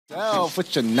Self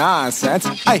with your nonsense.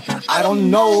 Hey, I don't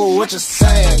know what you're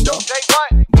saying though. Say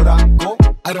what? Would I go?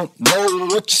 I don't know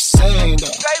what you're saying though.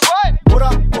 Say what? Would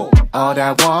I go? All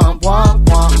that want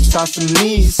sounds to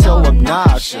me so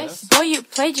obnoxious. Boy, you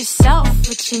played yourself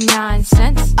with your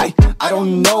nonsense. Hey, I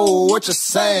don't know what you're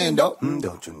saying though.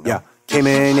 Don't you know? Yeah, came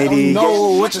in 88. I don't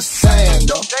know what you're saying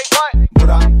though. Say what? Would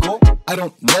I go? I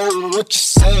don't know what you're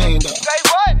saying though. Say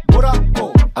what? Would I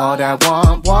go? All that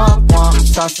want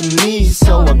sounds to me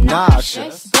so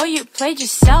obnoxious. Boy, you played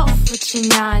yourself with your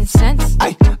nonsense.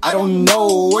 Hey, I don't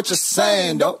know what you're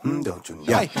saying though. Don't you know?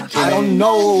 Yeah, Hey, I don't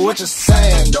know what you're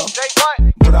saying though. Say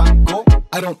what? Would I go?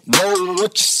 I don't know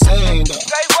what you're saying though.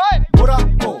 Say what? Would I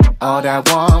go? All that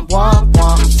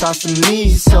want sounds to me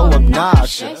so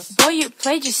obnoxious. Boy, you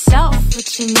played yourself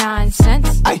with your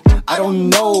nonsense. Hey, I don't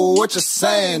know what you're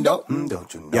saying though.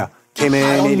 Don't you know? Yeah, came in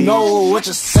I don't 88. know what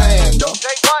you're saying though. Say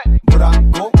what? Would I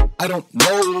go? I don't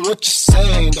know what you're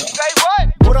saying though. Say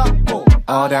what? Would I go?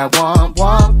 All that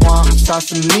want sounds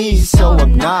to me so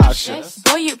obnoxious.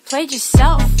 Boy, you played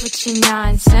yourself with your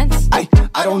nonsense. Hey,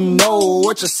 I don't know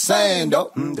what you're saying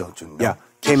though. Don't you know? Yeah,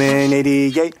 came in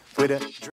 88 with a